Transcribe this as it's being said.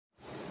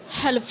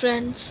Hello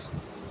friends,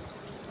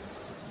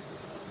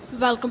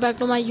 welcome back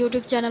to my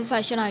YouTube channel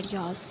Fashion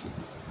Ideas.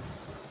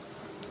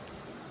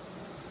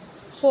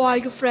 How are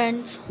you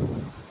friends?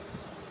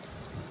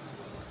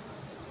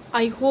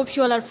 I hope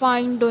you all are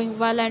fine, doing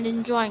well and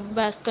enjoying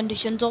best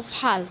conditions of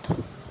health.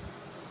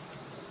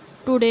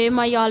 Today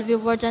my all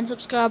viewers and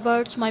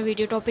subscribers, my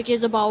video topic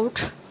is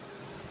about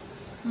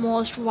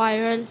most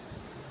viral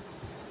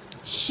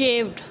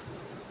shaved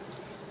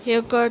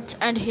haircuts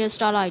and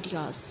hairstyle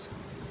ideas.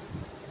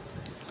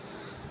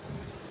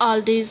 All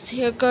these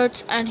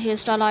haircuts and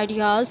hairstyle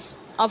ideas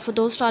are for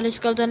those stylish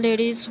girls and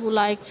ladies who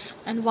likes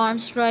and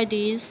wants to try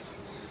these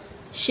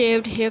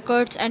shaved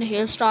haircuts and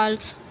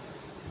hairstyles.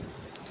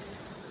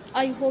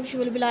 I hope you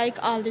will be like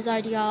all these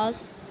ideas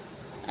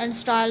and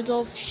styles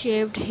of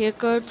shaved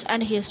haircuts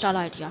and hairstyle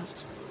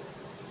ideas.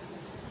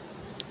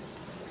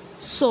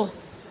 So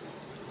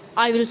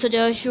I will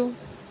suggest you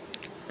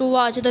to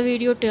watch the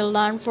video till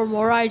then for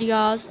more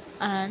ideas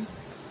and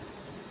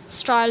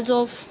styles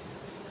of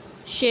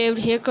shaved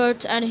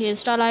haircuts and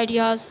hairstyle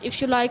ideas.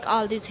 If you like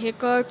all these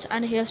haircuts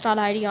and hairstyle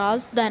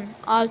ideas, then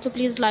also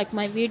please like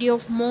my video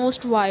of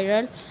most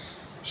viral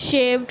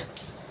shaved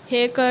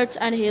haircuts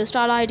and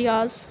hairstyle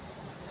ideas,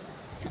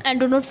 and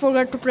do not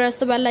forget to press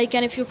the bell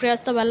icon. If you press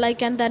the bell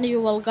icon, then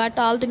you will get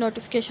all the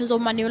notifications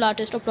of my new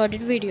latest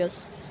uploaded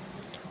videos.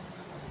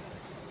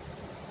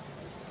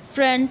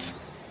 Friends,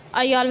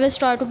 I always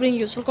try to bring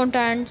useful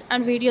content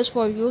and videos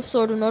for you,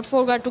 so do not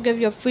forget to give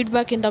your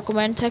feedback in the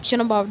comment section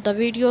about the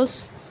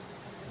videos.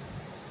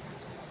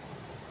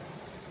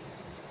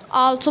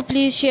 Also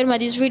please share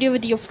this video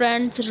with your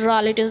friends,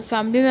 relatives,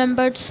 family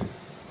members,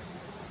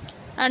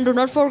 and do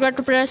not forget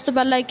to press the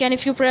bell icon.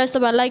 If you press the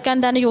bell icon,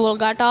 then you will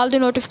get all the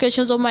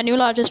notifications of my new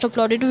latest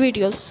uploaded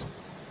videos.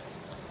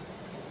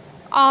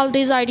 All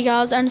these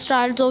ideas and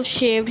styles of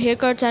shaved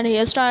haircuts and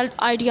hairstyle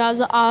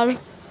ideas are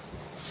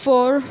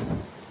for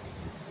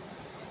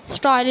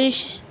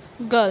stylish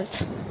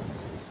girls.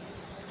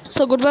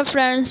 So goodbye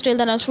friends, till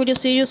the next video.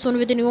 See you soon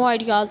with the new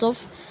ideas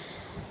of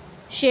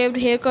shaved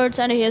haircuts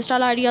and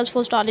hairstyle ideas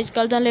for stylish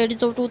girls and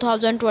ladies of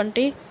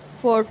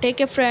 2024. Take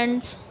care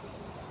friends.